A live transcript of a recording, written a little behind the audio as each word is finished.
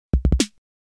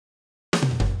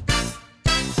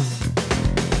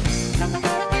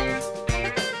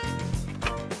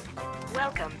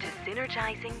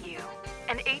Humanizing You,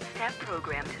 an 8-step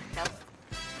program to self...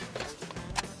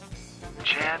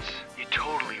 Chance, you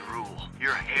totally rule.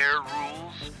 Your hair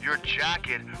rules. Your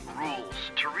jacket rules.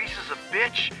 Teresa's a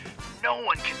bitch. No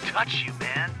one can touch you,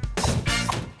 man.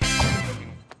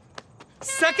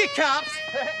 Second, cops!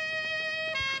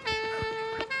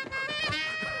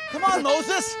 Come on,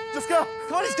 Moses! Just go!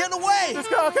 Come on, he's getting away!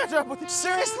 Just go, I'll catch up with you.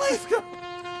 Seriously? Just go.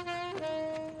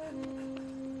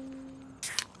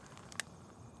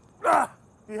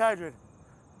 Dehydrated.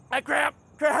 I cramp!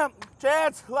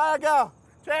 Chance, let it go!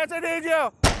 Chance, I need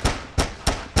you!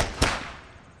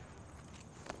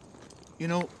 You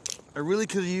know, I really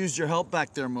could have used your help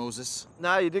back there, Moses.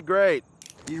 Nah, you did great.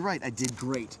 You're right, I did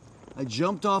great. I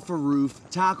jumped off a roof,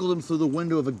 tackled him through the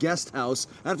window of a guest house.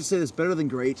 I have to say that's better than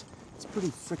great. It's pretty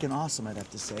freaking awesome, I'd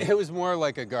have to say. It was more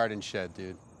like a garden shed,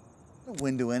 dude. No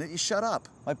window in it, you shut up.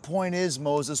 My point is,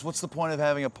 Moses, what's the point of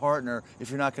having a partner if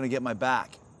you're not gonna get my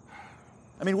back?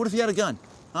 I mean, what if you had a gun,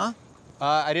 huh?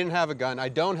 I didn't have a gun. I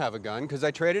don't have a gun because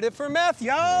I traded it for meth,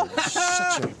 yo!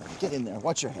 Get in there,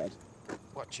 watch your head.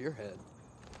 Watch your head.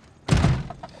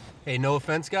 Hey, no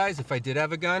offense, guys. If I did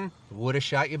have a gun, I would have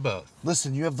shot you both.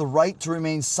 Listen, you have the right to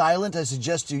remain silent. I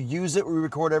suggest you use it. We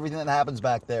record everything that happens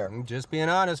back there. I'm just being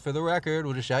honest, for the record,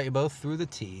 would have shot you both through the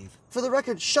teeth. For the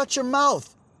record, shut your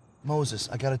mouth. Moses,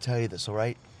 I gotta tell you this, all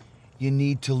right? You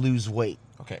need to lose weight.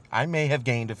 Okay, I may have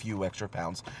gained a few extra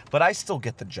pounds, but I still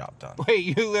get the job done. Wait,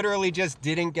 you literally just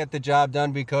didn't get the job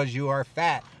done because you are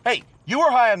fat. Hey, you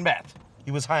were high on meth. He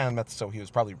was high on meth, so he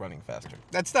was probably running faster.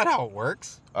 That's not how it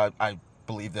works. I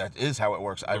believe that is how it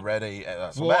works. I read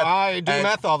some Well, meth, I do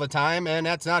meth all the time, and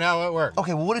that's not how it works.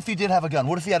 Okay, well, what if you did have a gun?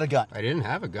 What if you had a gun? I didn't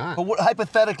have a gun. But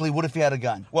hypothetically, what if you had a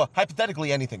gun? Well,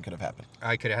 hypothetically, anything could have happened.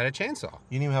 I could have had a chainsaw.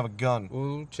 You didn't even have a gun.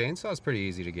 Well, chainsaw's pretty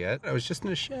easy to get. I was just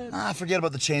in a shed. Forget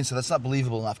about the chainsaw. That's not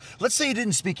believable enough. Let's say you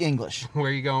didn't speak English. Where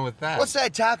are you going with that? Let's say I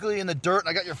tackle you in the dirt and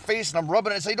I got your face and I'm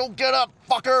rubbing it and say, don't get up,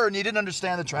 fucker, and you didn't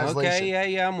understand the translation.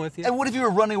 Okay, yeah, I'm with you. And what if you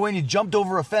were running away and you jumped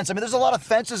over a fence? I mean, there's a lot of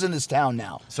fences in this town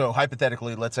now. So hypothetically,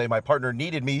 let's say my partner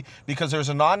needed me because there's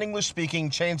a non-English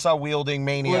speaking chainsaw wielding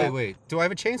maniac. Wait. Do I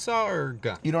have a chainsaw or a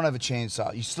gun? You don't have a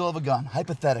chainsaw. You still have a gun,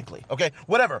 hypothetically. Okay,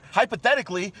 whatever.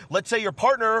 Hypothetically, let's say your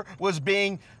partner was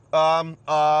being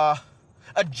a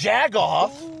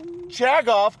jag-off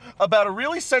about a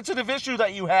really sensitive issue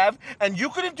that you have, and you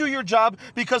couldn't do your job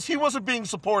because he wasn't being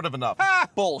supportive enough. Ah,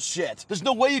 bullshit. There's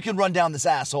no way you can run down this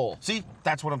asshole. See,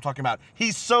 that's what I'm talking about.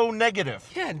 He's so negative.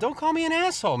 Yeah, don't call me an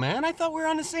asshole, man. I thought we were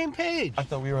on the same page. I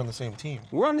thought we were on the same team.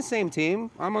 We're on the same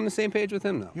team. I'm on the same page with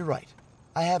him, though. You're right.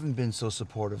 I haven't been so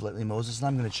supportive lately, Moses, and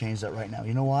I'm gonna change that right now.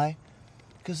 You know why?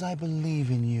 Because I believe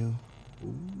in you.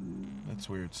 That's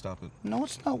weird. Stop it. No,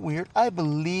 it's not weird. I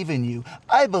believe in you.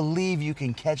 I believe you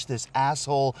can catch this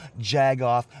asshole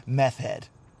jag-off meth head.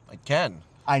 I can.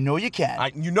 I know you can.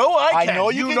 I know I can. I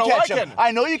know you can catch him.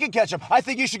 I know you can catch him. I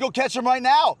think you should go catch him right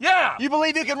now. Yeah. You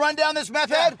believe you can run down this meth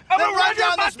head? I'm Then gonna run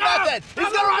down your this butt meth down. head.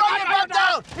 He's gonna run your butt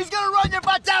down. He's gonna run your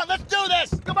butt down. Let's do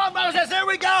this. Come on, Moses. Here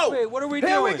we go. Wait, what are we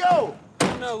doing? Here we go.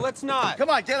 No, let's not.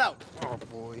 Come on, get out. Oh,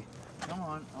 boy. Come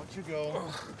on, out you go.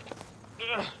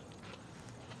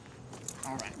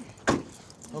 All right.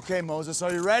 Okay, Moses,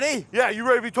 are you ready? Yeah, you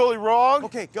ready to be totally wrong?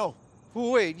 Okay, go.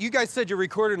 Well, wait, you guys said you're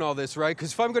recording all this, right?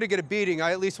 Because if I'm going to get a beating,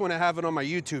 I at least want to have it on my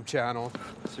YouTube channel.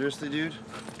 Seriously, dude?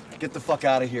 Get the fuck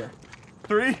out of here.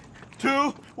 3, 2,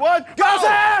 1, go!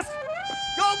 Moses!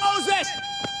 Go, Moses!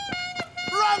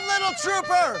 Run, little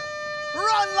trooper!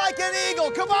 Run like an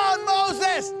eagle! Come on,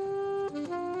 Moses!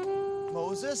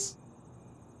 Moses?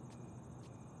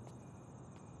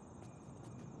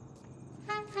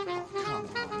 Oh, come on,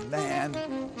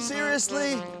 man.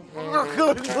 Seriously? Oh,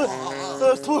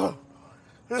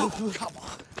 Come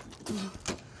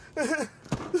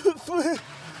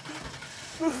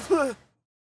on.